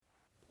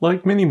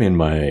Like many men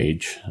my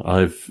age,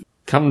 I've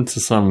come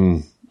to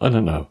some, I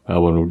don't know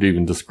how one would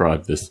even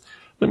describe this.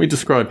 Let me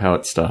describe how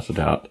it started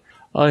out.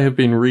 I have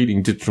been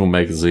reading digital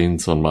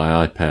magazines on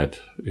my iPad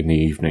in the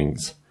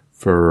evenings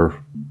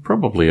for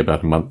probably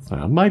about a month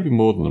now, maybe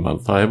more than a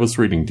month. I was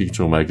reading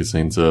digital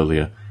magazines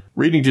earlier.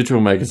 Reading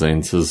digital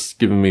magazines has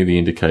given me the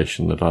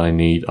indication that I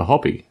need a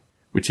hobby,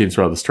 which seems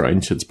rather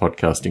strange since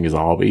podcasting is a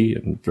hobby,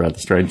 and rather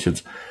strange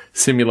since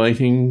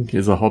simulating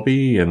is a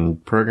hobby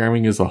and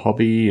programming is a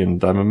hobby,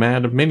 and I'm a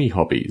man of many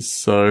hobbies.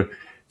 So it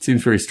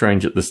seems very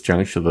strange at this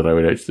juncture that I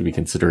would actually be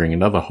considering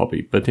another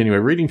hobby. But anyway,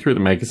 reading through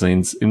the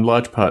magazines, in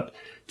large part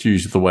due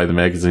to the way the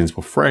magazines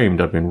were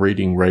framed, I've been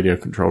reading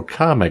radio-controlled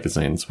car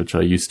magazines, which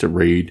I used to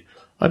read,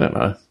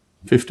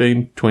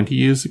 15, 20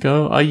 years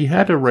ago. I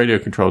had a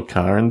radio-controlled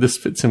car, and this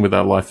fits in with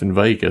our life in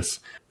Vegas.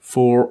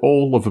 For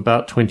all of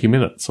about 20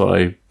 minutes,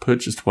 I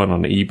purchased one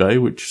on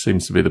eBay, which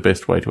seems to be the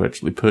best way to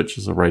actually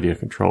purchase a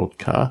radio-controlled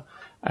car,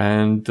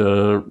 and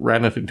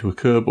ran it into a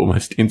curb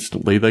almost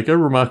instantly. They go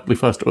remarkably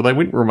fast, or they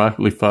went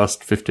remarkably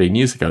fast 15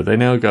 years ago. They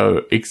now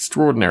go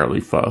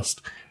extraordinarily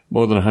fast,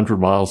 more than 100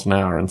 miles an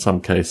hour in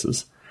some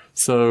cases.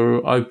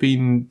 So I've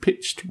been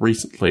pitched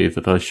recently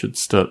that I should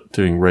start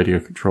doing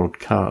radio-controlled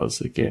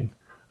cars again.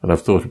 And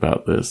I've thought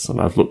about this,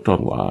 and I've looked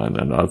online,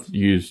 and I've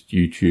used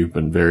YouTube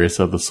and various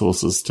other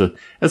sources to,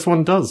 as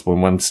one does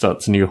when one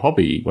starts a new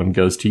hobby, one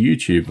goes to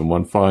YouTube and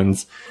one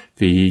finds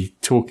the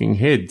talking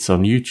heads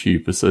on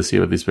YouTube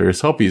associated with these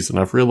various hobbies, and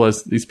I've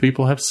realized that these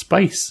people have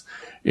space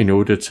in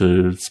order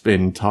to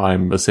spend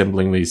time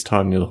assembling these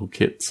tiny little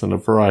kits and a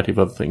variety of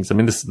other things. I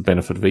mean, this is the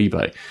benefit of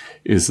eBay,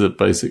 is that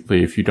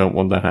basically if you don't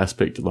want that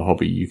aspect of the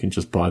hobby, you can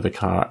just buy the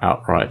car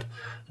outright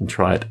and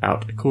try it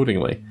out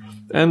accordingly.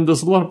 And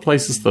there's a lot of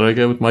places that I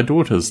go with my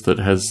daughters that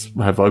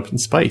have open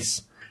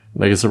space.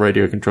 And I guess a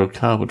radio-controlled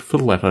car would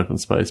fill that open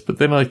space. But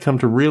then I come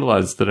to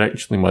realize that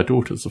actually my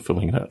daughters are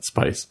filling that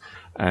space.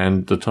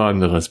 And the time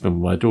that I spend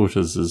with my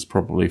daughters is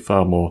probably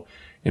far more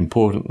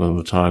important than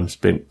the time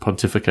spent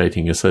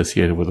pontificating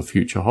associated with a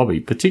future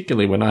hobby,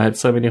 particularly when I had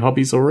so many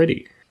hobbies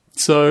already.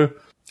 So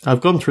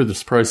I've gone through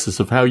this process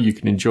of how you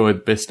can enjoy the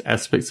best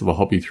aspects of a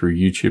hobby through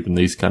YouTube and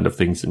these kind of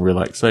things in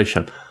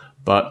relaxation,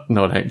 but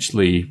not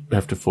actually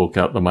have to fork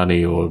out the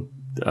money or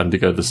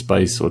undergo the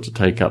space or to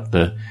take up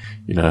the,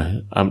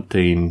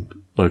 umpteen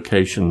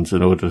locations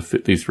in order to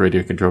fit these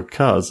radio-controlled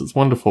cars. It's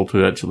wonderful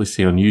to actually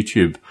see on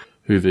YouTube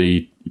who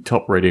the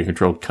top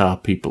radio-controlled car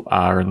people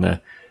are, and they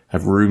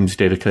have rooms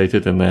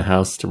dedicated in their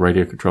house to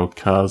radio-controlled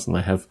cars, and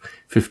they have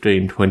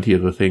 15, 20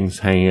 of the things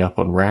hanging up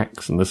on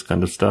racks and this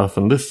kind of stuff.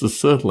 And this is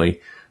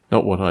certainly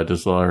not what I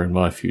desire in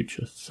my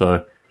future.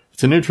 So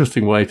it's an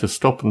interesting way to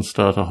stop and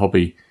start a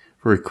hobby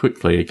very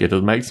quickly, get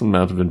a maximum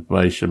amount of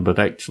information, but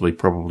actually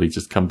probably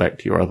just come back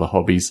to your other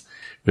hobbies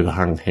with a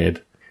hung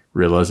head,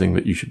 realizing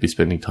that you should be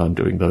spending time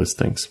doing those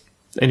things.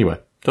 Anyway,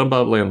 Tom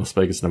Bartley on Las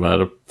Vegas,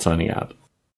 Nevada, signing out.